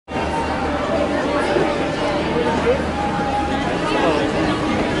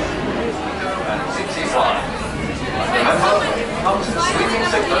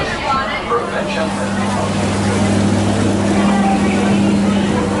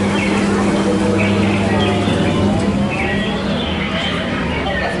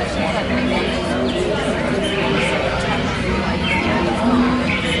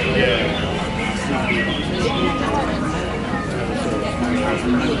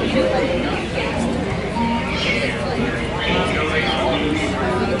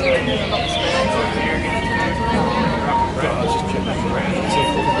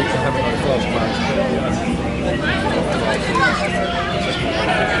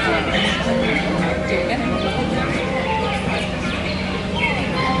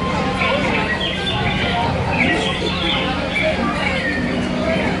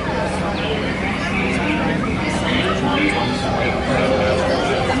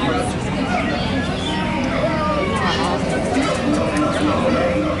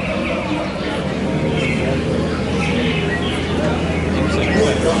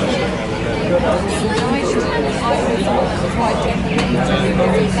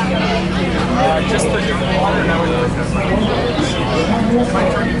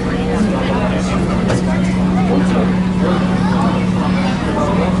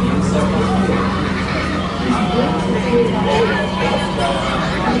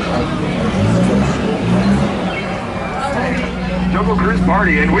Jungle Cruise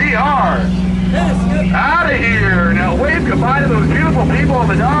Party, and we are out of here. Now wave goodbye to those beautiful people on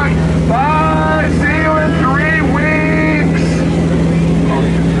the dock. Bye. See you in 3 weeks.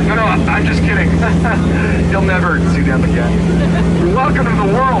 No, I'm just kidding. You'll never see them again. Welcome to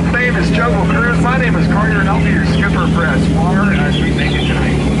the world famous Jungle Cruise. My name is Carter, and I'll be your skipper for as far as we make it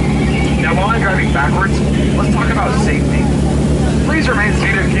tonight. Now, while I'm driving backwards, let's talk about safety. Please remain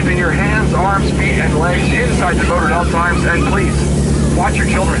seated, keeping your hands, arms, feet, and legs inside the boat at all times, and please, watch your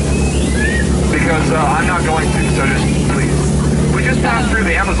children. Because I'm not going to, so just please. We just passed through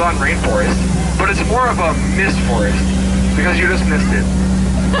the Amazon rainforest, but it's more of a mist forest, because you just missed it.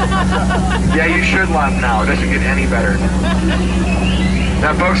 Yeah, you should laugh now. It doesn't get any better.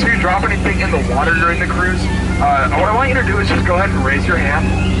 Now, folks, if you drop anything in the water during the cruise, what I want you to do is just go ahead and raise your hand.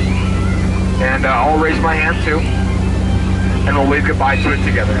 And I'll raise my hand, too. And we'll wave goodbye to it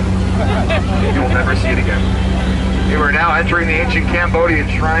together. You will never see it again. You are now entering the ancient Cambodian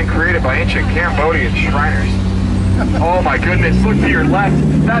shrine created by ancient Cambodian Shriners. Oh my goodness, look to your left.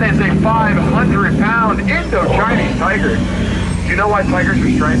 That is a 500-pound Indo-Chinese tiger. Do you know why tigers are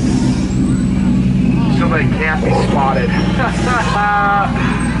striped? So they can't be spotted.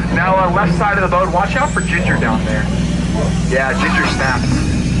 Now, left side of the boat, watch out for Ginger down there. Yeah, Ginger snaps.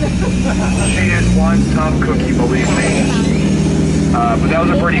 She is one tough cookie, believe me. But that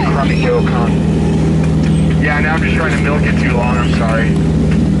was a pretty crummy joke, huh? Yeah, now I'm just trying to milk it too long, I'm sorry.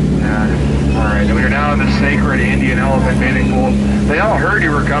 Alright, we are now in the sacred Indian elephant bathing pool. They all heard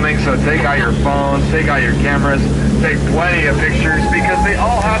you were coming, so take out your phones, take out your cameras, take plenty of pictures, because they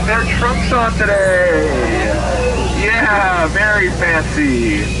all have their trunks on today. Yeah, very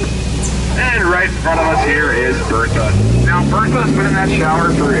fancy. And right in front of us here is Bertha. Now, Bertha's been in that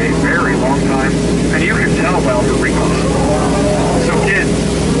shower for a very long time, and you can tell by all her wrinkles. So kids,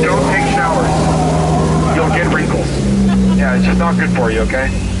 don't take showers. You'll get wrinkles. Yeah, it's just not good for you, okay?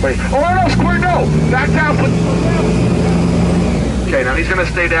 Wait. Oh, no, Square, no! Back down, please. Okay, now he's gonna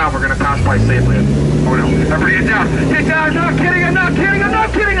stay down. We're gonna pass by safely. Oh, no. Everybody get down. Get down! I'm not kidding! I'm not kidding! I'm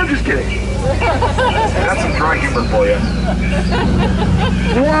not kidding! I'm just kidding. That's some dry humor for you.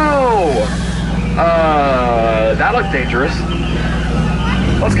 Whoa! That looked dangerous.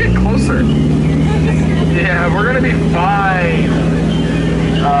 Let's get closer. Yeah, we're gonna be fine.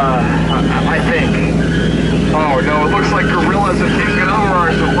 I think. Oh no, it looks like gorillas have taken over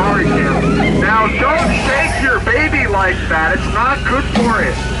our safari camp. Now don't shake your baby like that, it's not good for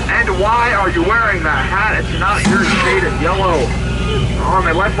it. And why are you wearing that hat? It's not your shade of yellow. Oh, and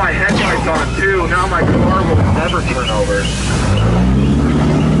they left my headlights on too. Now my car will never turn over.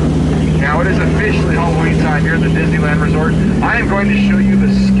 Now it is officially Halloween time here at the Disneyland Resort. I am going to show you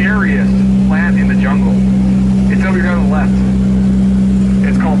the scariest plant in the jungle. It's over here on the left.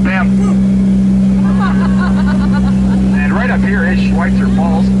 It's called bamboo. And right up here is Schweitzer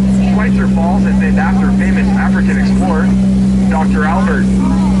Falls. Schweitzer Falls is named after famous African explorer, Dr. Albert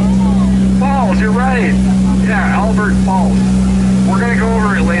Falls. You're right. Yeah, Albert Falls. We're going to go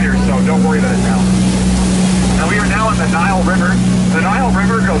over it later, so don't worry about it now. Now we are now in the Nile River. The Nile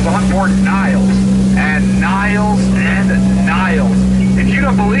River goes on for Niles, and Niles, and Niles. If you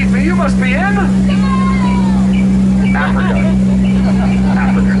don't believe me, you must be in Africa.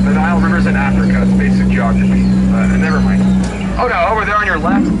 Africa. The Nile River's in Africa. It's basic geography. Never mind. Oh no, over there on your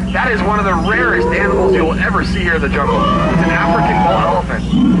left, that is one of the rarest animals you'll ever see here in the jungle. It's an African bull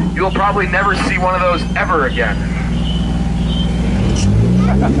elephant. You'll probably never see one of those ever again.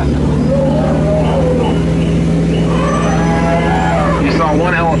 You saw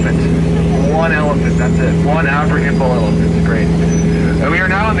one elephant. One elephant, that's it. One African bull elephant. Great. And we are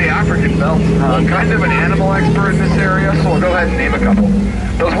now in the African belt. I'm kind of an animal expert in this area, so we'll go ahead and name a couple.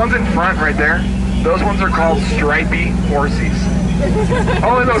 Those ones in front right there, those ones are called stripy horsies.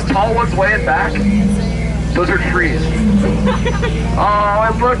 Oh, and those tall ones laying back, those are trees. Oh,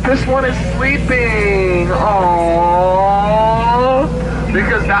 and look, this one is sleeping. Oh,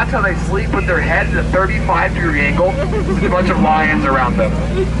 because that's how they sleep, with their head at a 35-degree angle with a bunch of lions around them.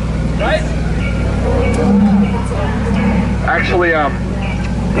 Right? Actually,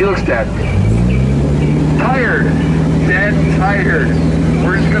 he looks dead. Tired. Dead tired.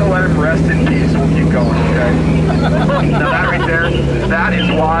 We're just gonna let him rest in peace. We'll keep going, okay? Now that right there, that is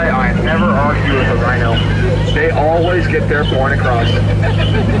why I never argue with a rhino. They always get their point across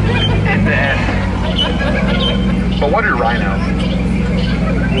in the end. But what are rhinos?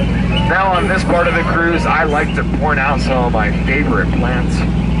 Now on this part of the cruise, I like to point out some of my favorite plants.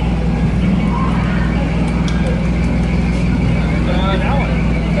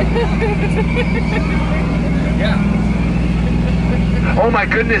 Yeah. Oh my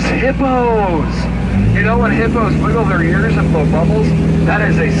goodness, hippos! You know when hippos wiggle their ears and blow bubbles? That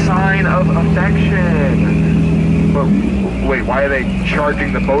is a sign of affection. But wait, why are they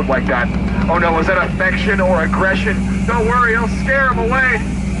charging the boat like that? Oh no, is that affection or aggression? Don't worry, I'll scare them away.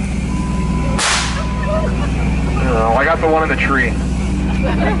 Oh, I got the one in the tree.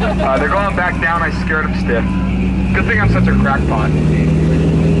 They're going back down, I scared them stiff. Good thing I'm such a crackpot.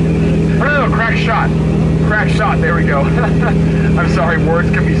 Oh no, crack shot. Crack shot, there we go. I'm sorry, words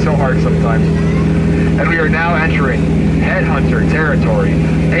can be so hard sometimes. And we are now entering headhunter territory.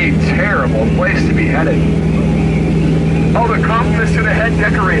 A terrible place to be headed. Oh, the compliments to the head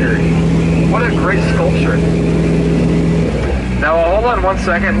decorator. What a great sculpture. Now, hold on one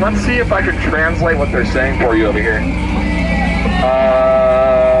second. Let's see if I can translate what they're saying for you over here.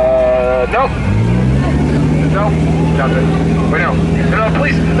 Nope. Nope. Nothing. Wait, no. No,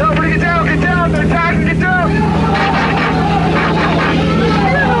 please. No, bring it down. Get down. They're attacking. Get down.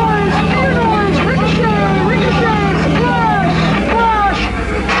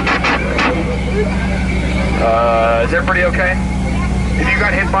 Is everybody okay? If you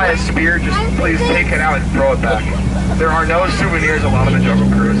got hit by a spear, just please take it out and throw it back. There are no souvenirs allowed on the Jungle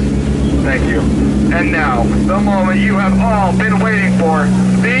Cruise. Thank you. And now, the moment you have all been waiting for,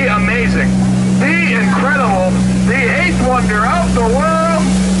 the amazing, the incredible, the eighth wonder of the world,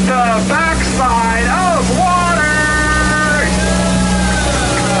 the backside of water!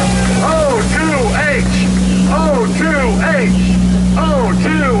 O2H! O2H!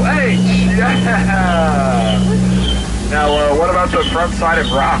 O2H! Yeah! Now, what about the front side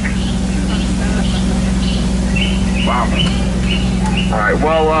of rock? Wow. Alright,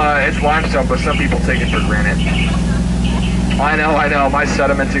 well, it's limestone, but some people take it for granted. I know, my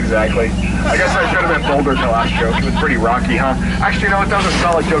sediments exactly. I guess I should have been bolder the last joke. It was pretty rocky, huh? Actually, no, that was a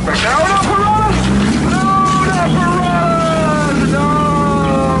solid joke back there. Oh, no, piranhas! No, not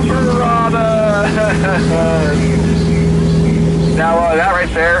piranhas! No, piranhas! Now, that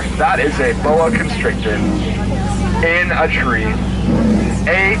right there, that is a boa constrictor in a tree.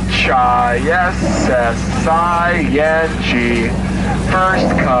 H-I-S-S-I-N-G. First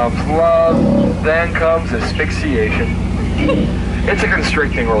comes love, then comes asphyxiation. It's a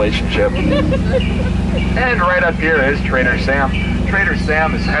constricting relationship. And right up here is Trader Sam. Trader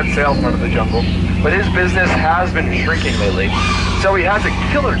Sam is head salesman of the jungle, but his business has been shrinking lately. So he has a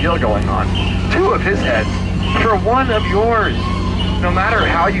killer deal going on. 2 of his heads for 1 of yours. No matter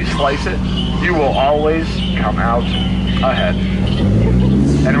how you slice it, you will always come out ahead.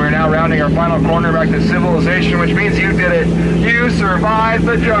 And we're now rounding our final corner back to civilization, which means you did it. You survived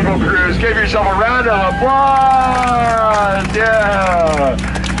the Jungle Cruise. Give yourself a round of applause. Yeah.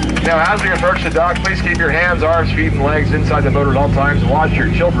 Now, as we approach the dock, please keep your hands, arms, feet, and legs inside the boat at all times. Watch your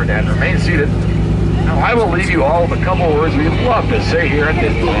children and remain seated. Now, I will leave you all with a couple of words we love to say here at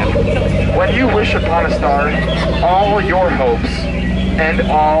Disneyland. When you wish upon a star, all your hopes and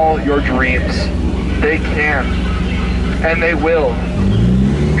all your dreams, they can and they will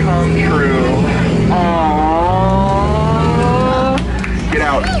come true. Aww. Get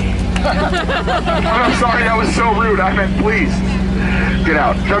out. I'm sorry, that was so rude. I meant please. Get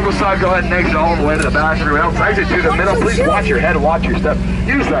out. Jungle side, go ahead and exit all the way to the back. Everyone else, exit to the middle. Please watch your head, watch your step.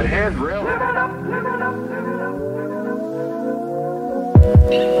 Use that handrail.